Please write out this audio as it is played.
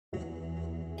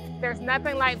There's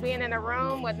nothing like being in a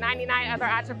room with 99 other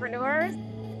entrepreneurs.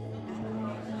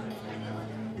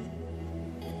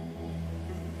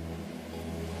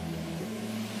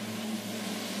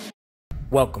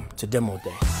 Welcome to Demo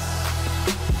Day.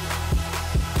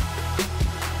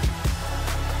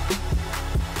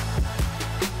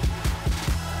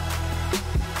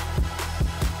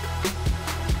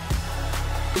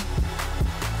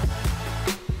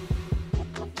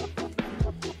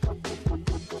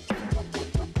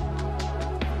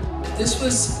 This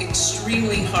was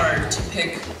extremely hard to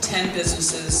pick 10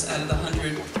 businesses out of the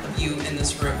 100 of you in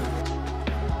this room.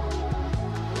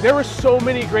 There were so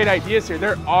many great ideas here.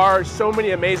 There are so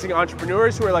many amazing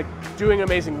entrepreneurs who are doing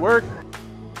amazing work.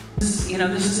 This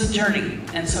is a journey.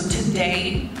 And so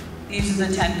today, these are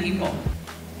the 10 people.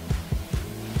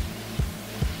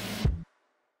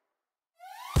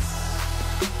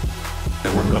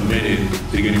 And we're committed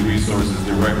to getting resources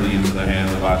directly into the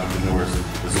hands of entrepreneurs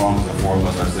as long as the four of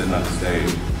us are sitting on the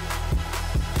stage.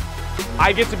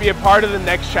 I get to be a part of the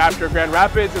next chapter of Grand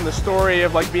Rapids and the story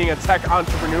of being a tech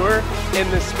entrepreneur in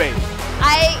this space.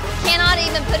 I cannot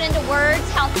even put into words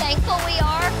how thankful we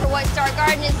are for what Start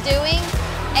Garden is doing,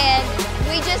 and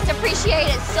we just appreciate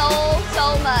it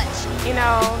so much. You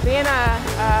know, being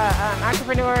an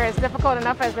entrepreneur is difficult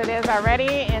enough as it is already,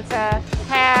 and to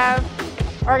have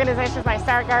organizations like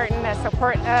Start Garden that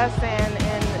support us and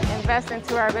invest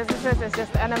into our businesses is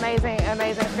just an amazing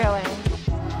feeling.